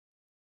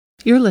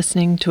You're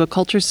listening to a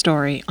culture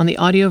story on the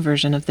audio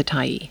version of The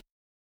Tyee.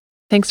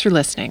 Thanks for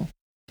listening.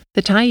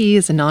 The Tyee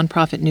is a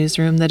nonprofit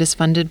newsroom that is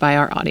funded by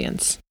our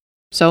audience.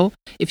 So,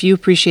 if you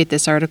appreciate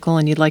this article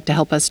and you'd like to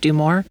help us do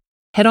more,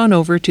 head on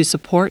over to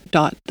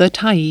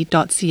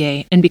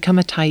support.thetyee.ca and become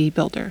a Tyee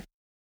builder.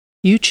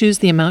 You choose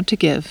the amount to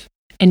give,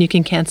 and you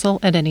can cancel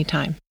at any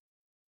time.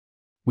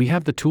 We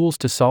have the tools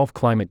to solve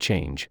climate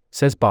change,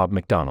 says Bob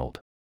McDonald.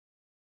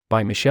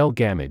 By Michelle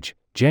Gamage,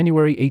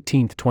 January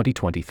 18,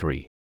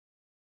 2023.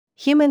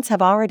 Humans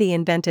have already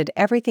invented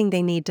everything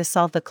they need to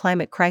solve the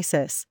climate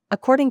crisis,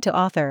 according to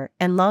author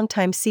and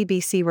longtime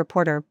CBC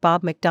reporter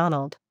Bob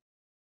McDonald.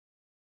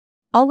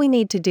 All we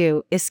need to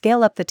do is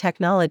scale up the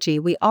technology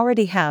we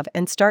already have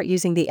and start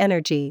using the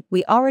energy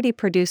we already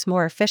produce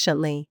more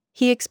efficiently,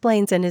 he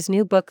explains in his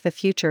new book The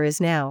Future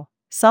Is Now,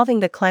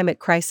 Solving the Climate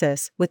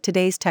Crisis with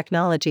Today's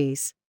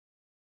Technologies.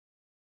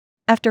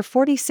 After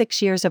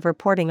 46 years of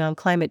reporting on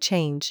climate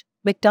change,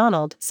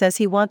 McDonald says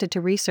he wanted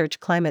to research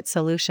climate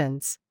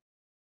solutions.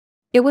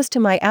 It was to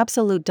my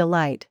absolute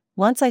delight,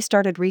 once I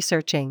started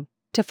researching,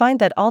 to find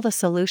that all the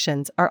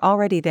solutions are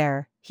already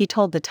there, he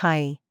told the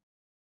Tyee.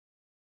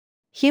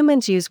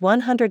 Humans use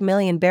 100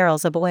 million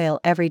barrels of oil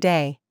every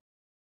day.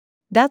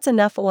 That's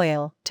enough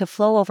oil to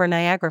flow over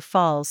Niagara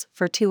Falls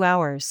for 2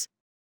 hours.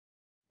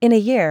 In a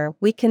year,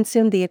 we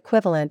consume the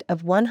equivalent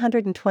of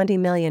 120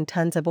 million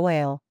tons of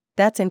oil.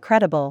 That's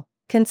incredible,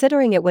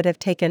 considering it would have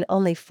taken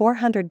only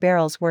 400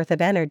 barrels worth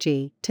of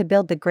energy to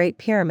build the Great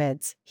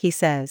Pyramids, he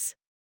says.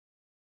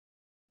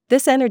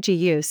 This energy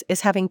use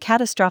is having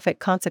catastrophic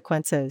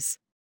consequences.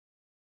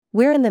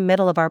 We're in the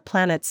middle of our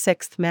planet's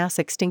 6th mass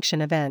extinction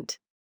event.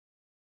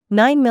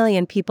 9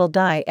 million people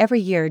die every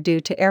year due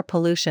to air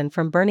pollution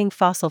from burning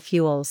fossil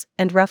fuels,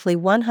 and roughly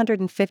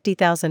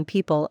 150,000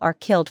 people are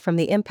killed from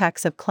the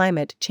impacts of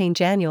climate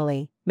change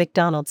annually,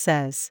 McDonald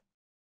says.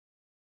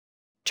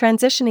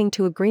 Transitioning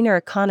to a greener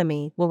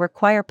economy will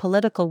require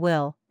political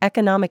will,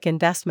 economic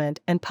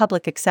investment, and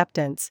public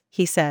acceptance,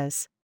 he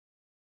says.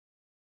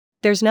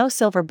 There's no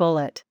silver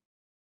bullet.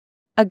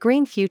 A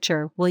green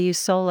future will use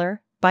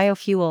solar,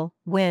 biofuel,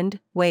 wind,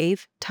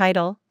 wave,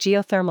 tidal,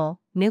 geothermal,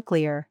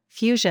 nuclear,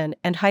 fusion,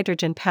 and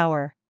hydrogen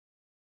power.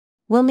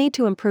 We'll need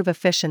to improve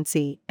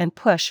efficiency and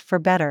push for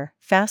better,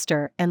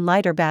 faster, and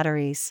lighter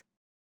batteries.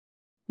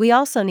 We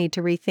also need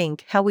to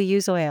rethink how we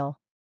use oil.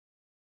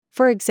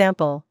 For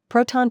example,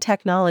 Proton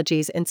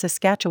Technologies in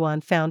Saskatchewan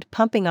found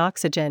pumping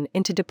oxygen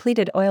into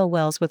depleted oil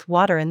wells with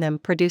water in them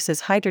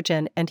produces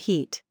hydrogen and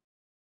heat.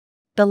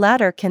 The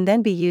latter can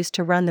then be used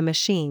to run the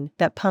machine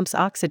that pumps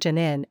oxygen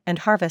in and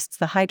harvests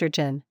the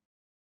hydrogen.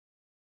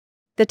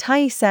 The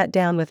Tyee sat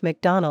down with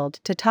McDonald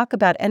to talk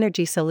about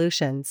energy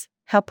solutions,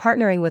 how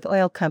partnering with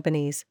oil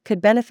companies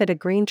could benefit a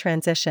green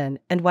transition,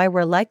 and why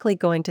we're likely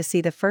going to see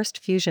the first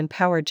fusion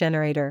power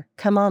generator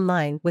come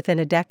online within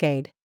a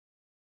decade.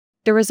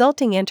 The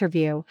resulting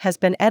interview has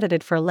been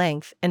edited for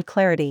length and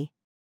clarity.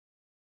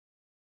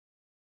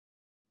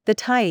 The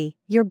Tyee,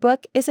 your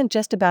book isn't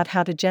just about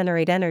how to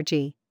generate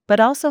energy, but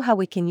also how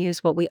we can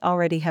use what we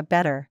already have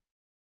better.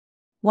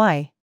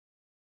 Why?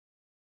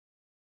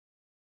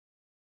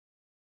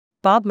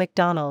 Bob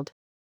McDonald.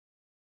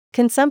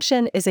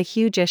 Consumption is a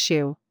huge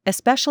issue,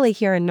 especially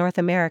here in North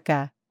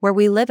America, where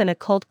we live in a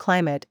cold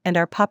climate and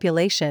our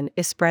population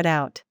is spread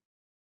out.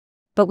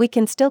 But we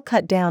can still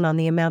cut down on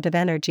the amount of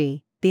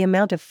energy, the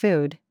amount of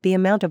food, the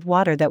amount of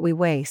water that we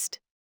waste.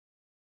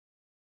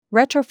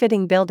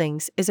 Retrofitting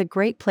buildings is a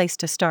great place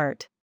to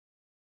start.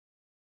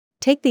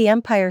 Take the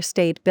Empire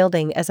State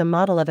Building as a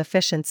model of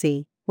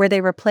efficiency, where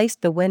they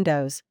replaced the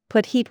windows,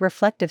 put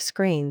heat-reflective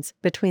screens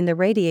between the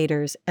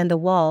radiators and the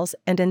walls,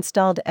 and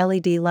installed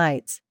LED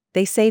lights.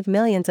 They save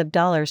millions of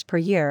dollars per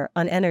year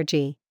on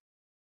energy.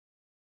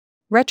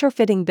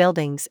 Retrofitting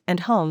buildings and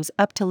homes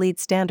up to LEED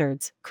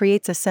standards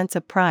creates a sense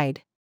of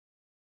pride.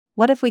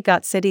 What if we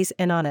got cities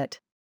in on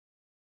it?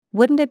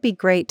 Wouldn't it be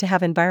great to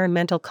have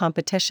environmental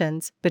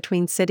competitions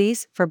between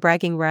cities for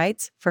bragging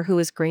rights for who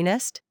is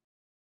greenest?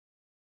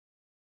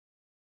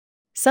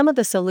 Some of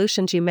the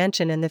solutions you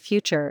mention in the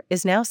future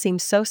is now seem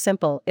so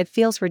simple it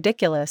feels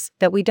ridiculous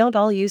that we don't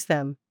all use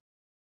them.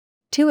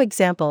 2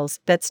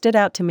 examples that stood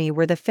out to me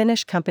were the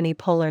Finnish company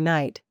Polar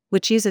Night,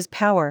 which uses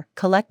power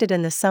collected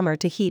in the summer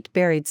to heat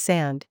buried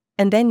sand,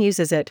 and then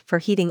uses it for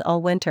heating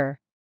all winter.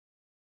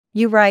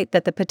 You write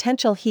that the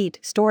potential heat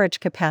storage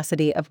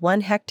capacity of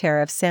 1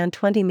 hectare of sand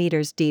 20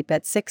 meters deep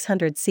at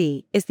 600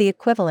 C is the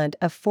equivalent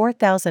of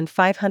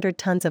 4,500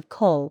 tons of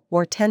coal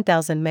or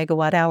 10,000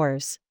 megawatt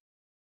hours.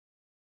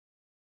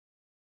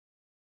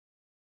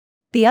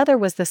 The other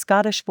was the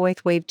Scottish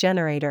Voith wave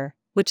generator,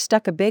 which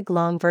stuck a big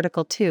long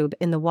vertical tube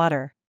in the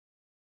water.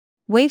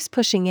 Waves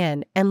pushing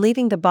in and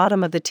leaving the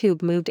bottom of the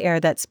tube moved air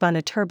that spun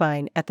a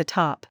turbine at the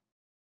top.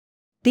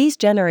 These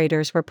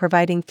generators were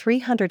providing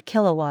 300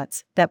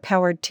 kilowatts that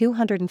powered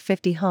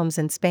 250 homes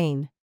in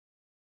Spain.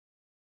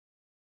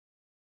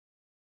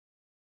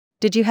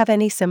 Did you have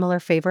any similar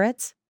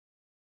favorites?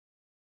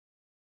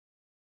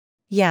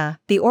 Yeah,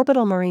 the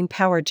Orbital Marine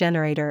Power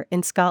Generator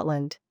in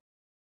Scotland.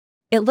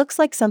 It looks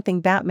like something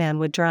Batman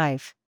would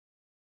drive.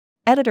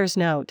 Editor's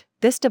note: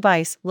 this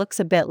device looks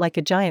a bit like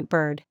a giant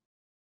bird.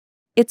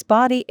 Its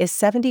body is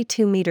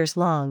 72 meters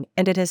long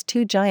and it has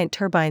two giant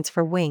turbines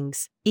for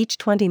wings, each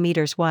 20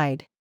 meters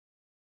wide.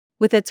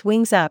 With its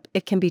wings up,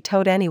 it can be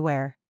towed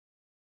anywhere.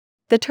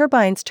 The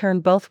turbines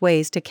turn both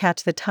ways to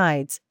catch the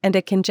tides, and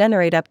it can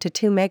generate up to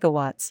 2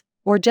 megawatts,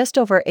 or just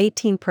over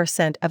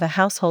 18% of a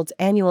household's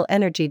annual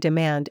energy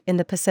demand in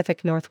the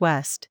Pacific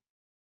Northwest.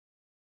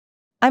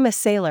 I'm a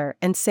sailor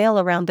and sail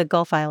around the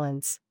Gulf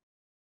Islands.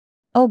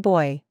 Oh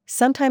boy,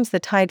 sometimes the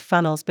tide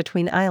funnels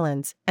between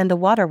islands and the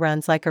water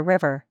runs like a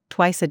river,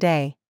 twice a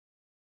day.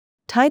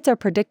 Tides are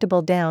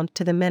predictable down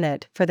to the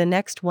minute for the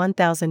next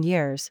 1,000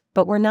 years,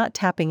 but we're not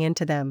tapping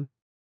into them.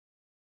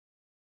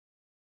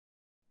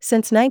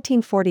 Since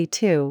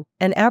 1942,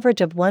 an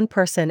average of 1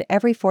 person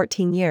every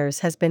 14 years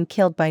has been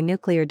killed by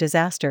nuclear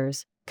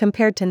disasters,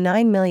 compared to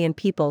 9 million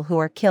people who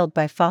are killed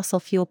by fossil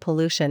fuel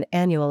pollution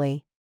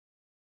annually.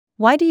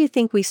 Why do you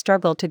think we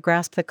struggle to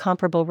grasp the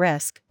comparable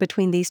risk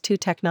between these two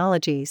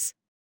technologies?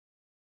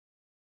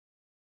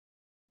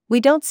 We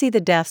don't see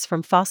the deaths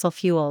from fossil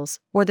fuels,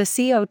 or the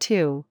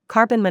CO2,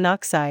 carbon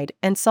monoxide,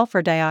 and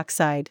sulfur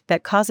dioxide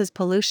that causes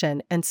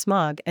pollution and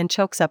smog and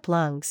chokes up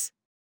lungs.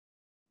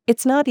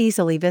 It's not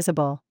easily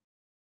visible.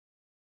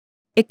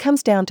 It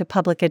comes down to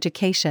public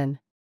education.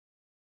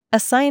 A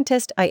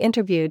scientist I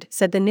interviewed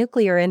said the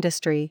nuclear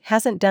industry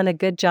hasn't done a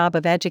good job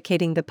of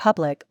educating the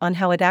public on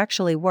how it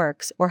actually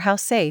works or how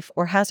safe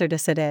or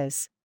hazardous it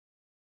is.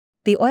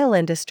 The oil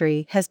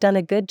industry has done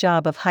a good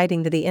job of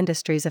hiding the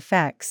industry's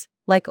effects,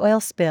 like oil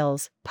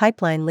spills,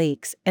 pipeline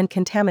leaks, and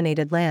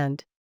contaminated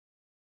land.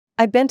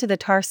 I've been to the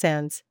tar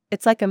sands,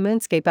 it's like a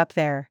moonscape up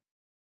there.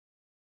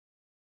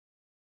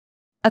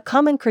 A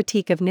common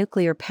critique of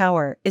nuclear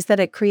power is that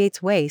it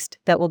creates waste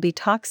that will be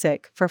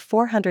toxic for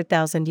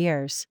 400,000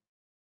 years.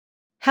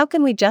 How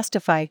can we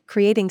justify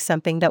creating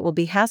something that will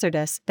be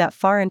hazardous that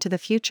far into the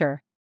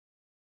future?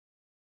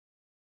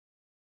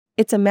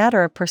 It's a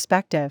matter of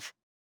perspective.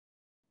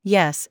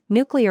 Yes,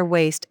 nuclear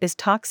waste is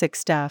toxic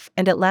stuff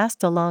and it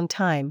lasts a long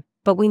time,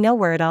 but we know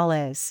where it all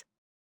is.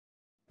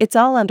 It's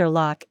all under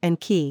lock and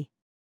key.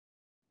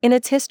 In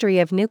its history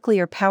of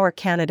nuclear power,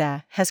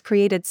 Canada has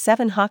created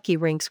 7 hockey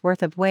rinks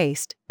worth of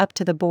waste, up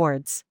to the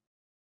boards.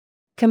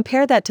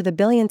 Compare that to the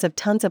billions of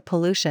tons of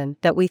pollution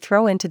that we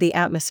throw into the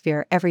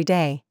atmosphere every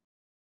day.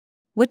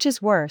 Which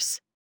is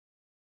worse?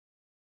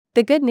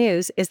 The good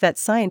news is that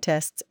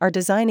scientists are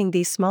designing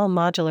these small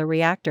modular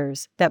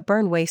reactors that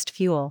burn waste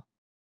fuel.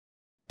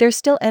 There's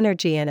still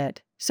energy in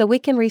it, so we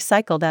can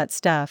recycle that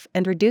stuff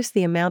and reduce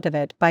the amount of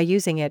it by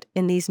using it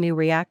in these new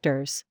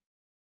reactors.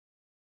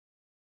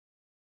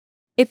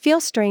 It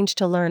feels strange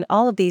to learn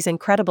all of these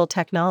incredible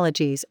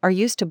technologies are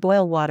used to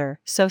boil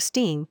water so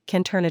steam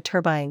can turn a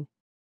turbine.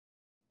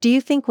 Do you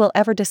think we'll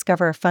ever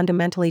discover a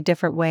fundamentally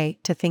different way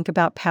to think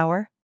about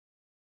power?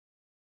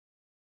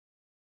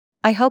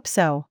 I hope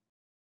so.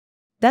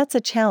 That's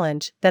a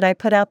challenge that I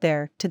put out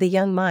there to the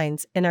young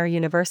minds in our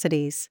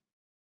universities.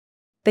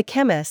 The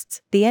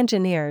chemists, the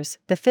engineers,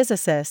 the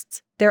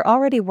physicists, they're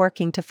already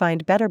working to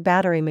find better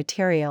battery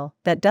material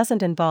that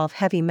doesn't involve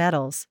heavy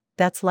metals,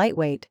 that's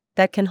lightweight,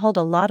 that can hold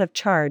a lot of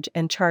charge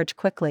and charge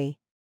quickly.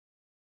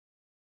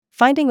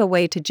 Finding a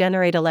way to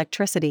generate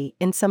electricity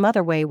in some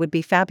other way would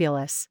be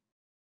fabulous.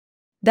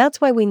 That's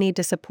why we need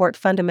to support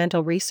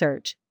fundamental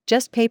research.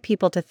 Just pay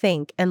people to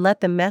think and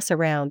let them mess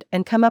around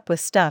and come up with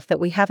stuff that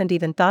we haven't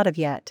even thought of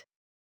yet.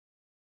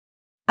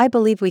 I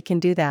believe we can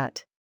do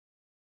that.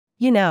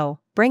 You know,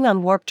 bring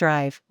on warp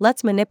drive,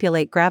 let's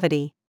manipulate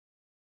gravity.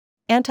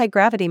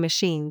 Anti-gravity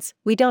machines,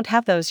 we don't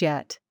have those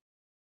yet.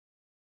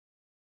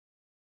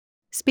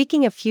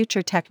 Speaking of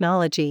future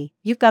technology,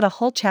 you've got a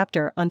whole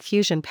chapter on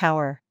fusion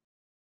power.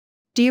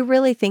 Do you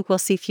really think we'll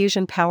see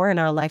fusion power in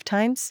our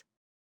lifetimes?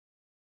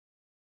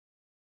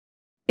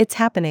 It's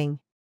happening.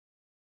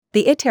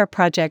 The ITER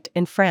project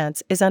in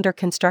France is under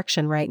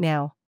construction right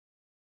now.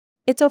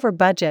 It's over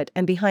budget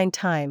and behind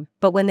time,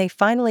 but when they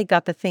finally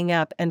got the thing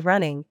up and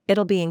running,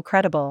 it'll be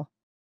incredible.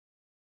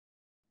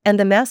 And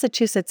the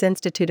Massachusetts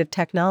Institute of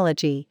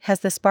Technology has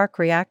the spark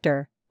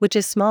reactor, which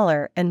is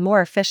smaller and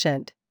more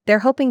efficient. They're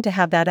hoping to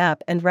have that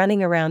up and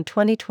running around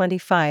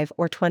 2025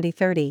 or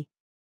 2030.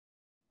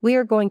 We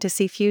are going to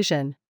see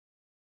fusion.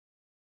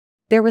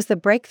 There was the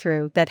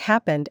breakthrough that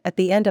happened at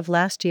the end of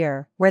last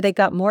year where they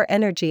got more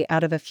energy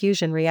out of a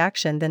fusion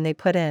reaction than they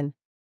put in.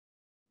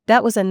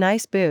 That was a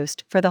nice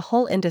boost for the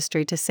whole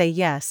industry to say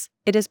yes,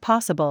 it is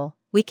possible,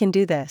 we can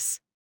do this.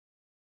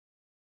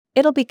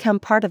 It'll become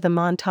part of the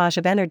montage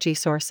of energy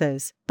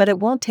sources, but it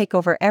won't take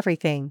over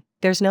everything,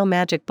 there's no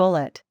magic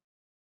bullet.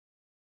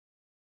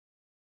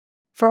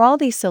 For all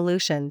these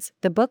solutions,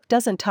 the book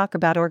doesn't talk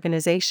about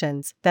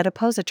organizations that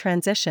oppose a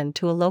transition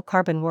to a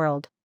low-carbon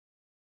world.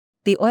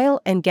 The oil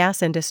and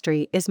gas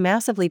industry is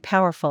massively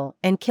powerful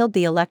and killed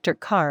the electric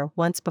car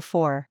once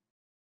before.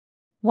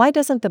 Why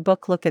doesn't the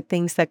book look at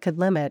things that could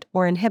limit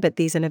or inhibit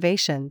these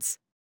innovations?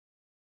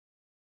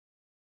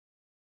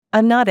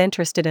 I'm not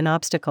interested in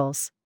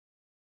obstacles.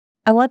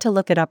 I want to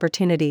look at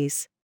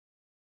opportunities.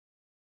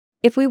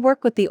 If we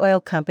work with the oil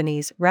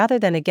companies rather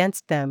than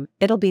against them,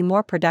 it'll be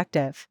more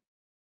productive.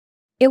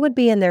 It would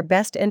be in their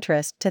best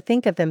interest to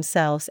think of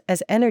themselves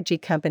as energy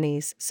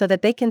companies so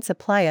that they can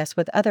supply us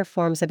with other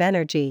forms of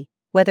energy,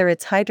 whether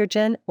it's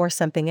hydrogen or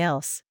something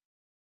else.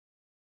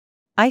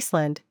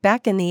 Iceland,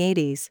 back in the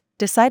 80s,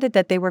 decided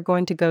that they were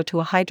going to go to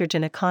a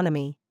hydrogen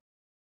economy.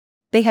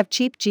 They have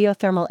cheap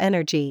geothermal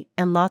energy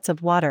and lots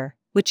of water,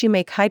 which you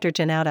make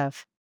hydrogen out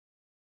of.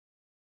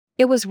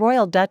 It was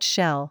Royal Dutch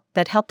Shell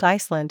that helped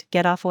Iceland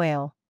get off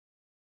oil.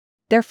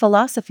 Their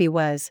philosophy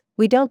was,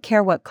 we don't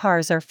care what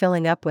cars are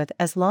filling up with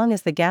as long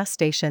as the gas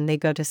station they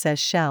go to says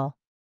Shell.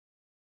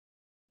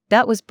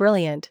 That was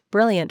brilliant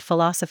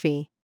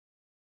philosophy.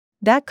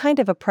 That kind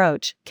of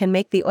approach can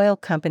make the oil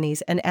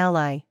companies an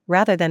ally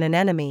rather than an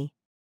enemy.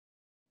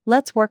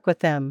 Let's work with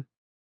them.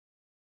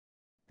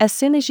 As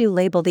soon as you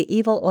label the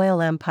evil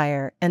oil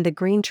empire and the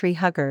green tree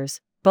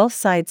huggers, both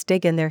sides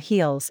dig in their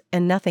heels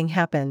and nothing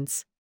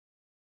happens.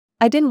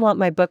 I didn't want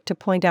my book to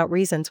point out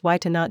reasons why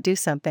to not do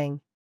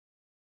something.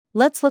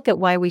 Let's look at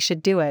why we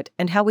should do it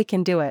and how we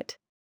can do it.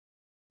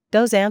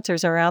 Those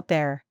answers are out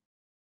there.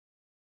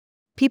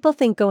 People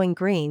think going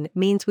green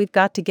means we've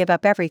got to give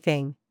up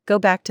everything, go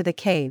back to the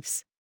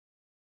caves.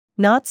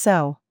 Not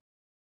so.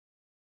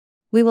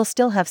 We will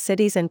still have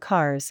cities and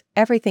cars,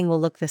 everything will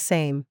look the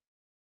same.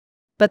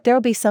 But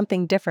there'll be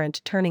something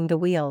different turning the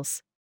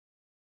wheels.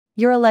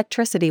 Your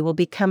electricity will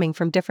be coming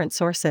from different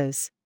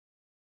sources.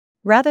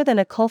 Rather than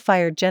a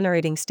coal-fired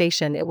generating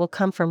station, it will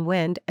come from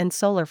wind and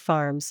solar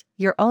farms,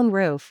 your own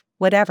roof,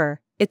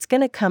 whatever, it's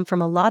gonna come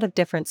from a lot of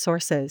different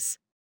sources.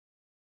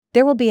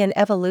 There will be an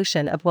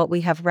evolution of what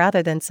we have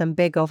rather than some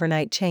big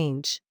overnight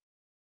change.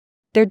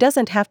 There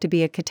doesn't have to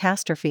be a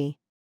catastrophe.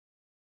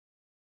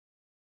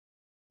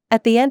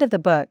 At the end of the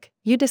book,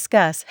 you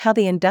discuss how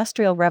the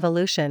Industrial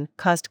Revolution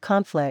caused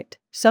conflict,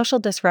 social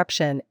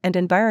disruption, and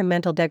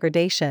environmental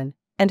degradation,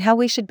 and how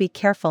we should be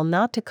careful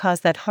not to cause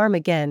that harm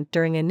again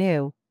during a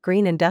new,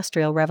 green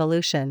industrial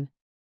revolution.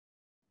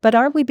 But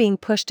aren't we being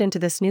pushed into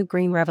this new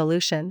green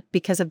revolution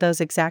because of those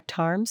exact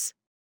harms?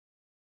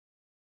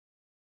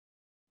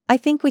 I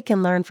think we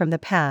can learn from the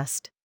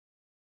past.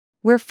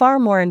 We're far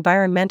more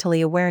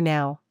environmentally aware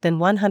now than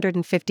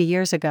 150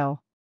 years ago.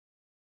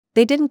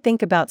 They didn't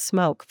think about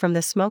smoke from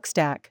the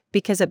smokestack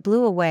because it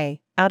blew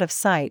away, out of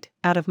sight,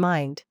 out of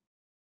mind.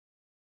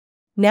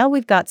 Now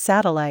we've got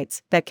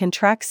satellites that can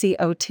track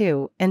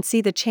CO2 and see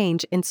the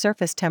change in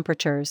surface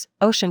temperatures,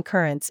 ocean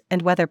currents,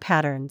 and weather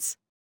patterns.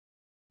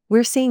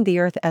 We're seeing the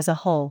Earth as a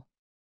whole.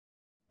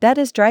 That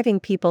is driving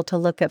people to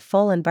look at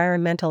full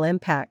environmental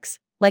impacts,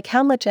 like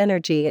how much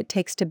energy it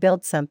takes to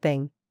build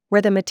something,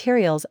 where the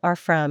materials are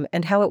from,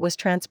 and how it was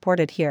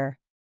transported here.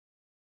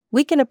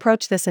 We can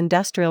approach this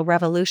industrial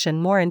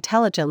revolution more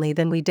intelligently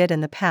than we did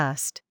in the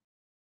past.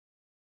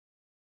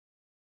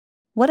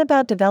 What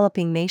about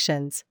developing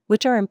nations,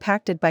 which are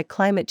impacted by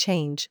climate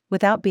change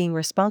without being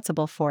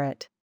responsible for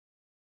it?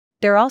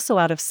 They're also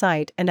out of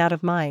sight and out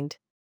of mind.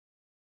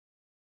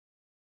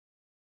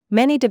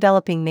 Many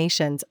developing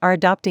nations are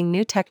adopting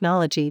new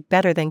technology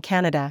better than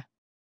Canada.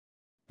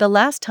 The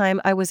last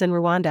time I was in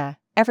Rwanda,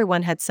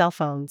 everyone had cell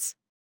phones.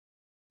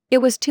 It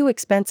was too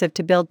expensive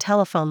to build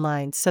telephone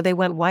lines, so they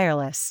went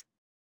wireless.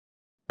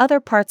 Other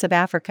parts of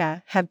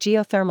Africa have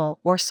geothermal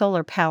or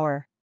solar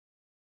power.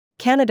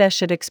 Canada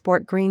should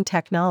export green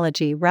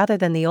technology rather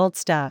than the old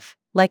stuff,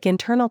 like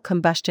internal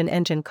combustion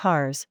engine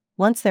cars,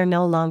 once they're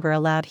no longer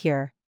allowed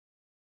here.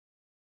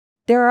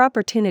 There are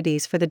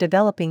opportunities for the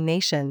developing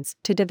nations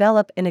to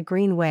develop in a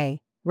green way,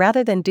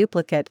 rather than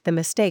duplicate the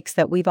mistakes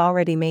that we've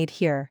already made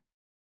here.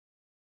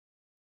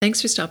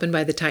 Thanks for stopping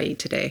by the Tyee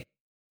today.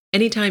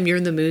 Anytime you're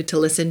in the mood to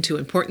listen to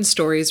important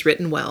stories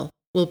written well,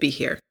 we'll be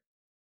here.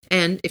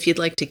 And if you'd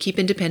like to keep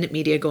independent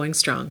media going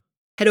strong,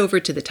 head over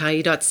to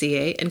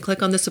thetyee.ca and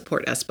click on the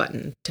Support Us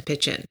button to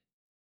pitch in.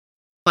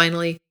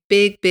 Finally,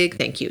 big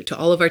thank you to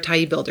all of our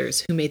Tyee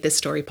builders who made this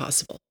story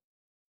possible.